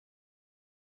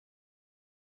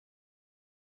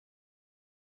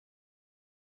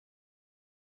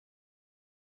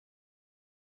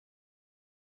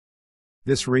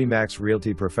This RE/MAX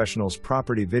Realty Professionals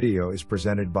property video is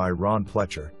presented by Ron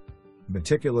Pletcher.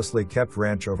 Meticulously kept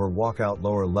ranch over walkout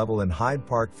lower level in Hyde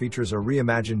Park features a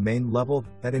reimagined main level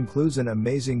that includes an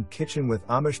amazing kitchen with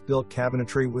Amish-built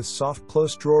cabinetry with soft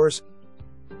close drawers,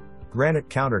 granite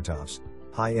countertops,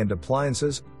 high-end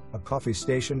appliances, a coffee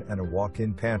station and a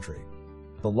walk-in pantry.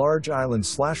 The large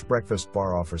island/breakfast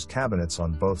bar offers cabinets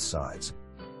on both sides.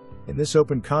 In this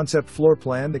open concept floor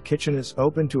plan, the kitchen is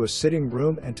open to a sitting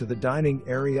room and to the dining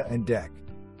area and deck.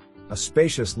 A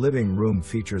spacious living room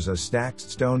features a stacked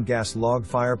stone gas log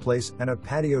fireplace and a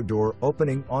patio door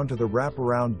opening onto the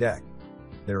wraparound deck.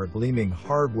 There are gleaming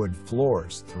hardwood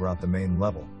floors throughout the main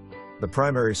level. The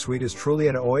primary suite is truly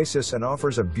an oasis and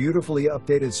offers a beautifully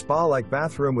updated spa-like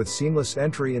bathroom with seamless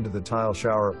entry into the tile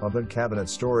shower, oven, cabinet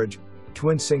storage,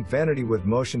 twin sink vanity with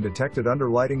motion-detected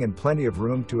underlighting and plenty of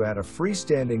room to add a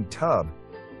freestanding tub.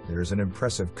 There is an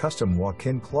impressive custom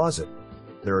walk-in closet.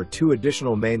 There are two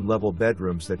additional main-level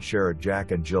bedrooms that share a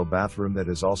Jack and Jill bathroom that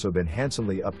has also been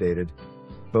handsomely updated.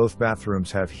 Both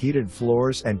bathrooms have heated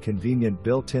floors and convenient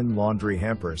built-in laundry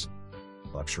hampers.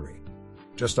 Luxury.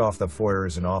 Just off the foyer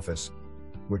is an office,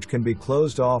 which can be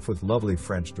closed off with lovely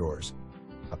French doors.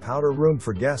 A powder room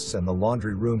for guests and the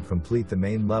laundry room complete the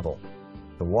main level.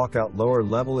 The walkout lower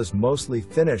level is mostly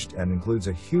finished and includes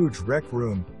a huge rec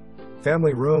room,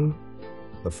 family room,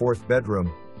 the fourth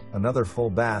bedroom, another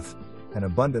full bath, and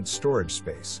abundant storage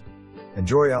space.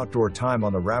 Enjoy outdoor time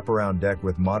on the wraparound deck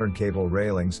with modern cable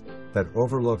railings that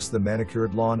overlooks the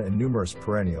manicured lawn and numerous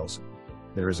perennials.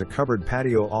 There is a covered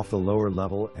patio off the lower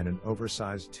level and an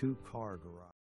oversized two-car garage.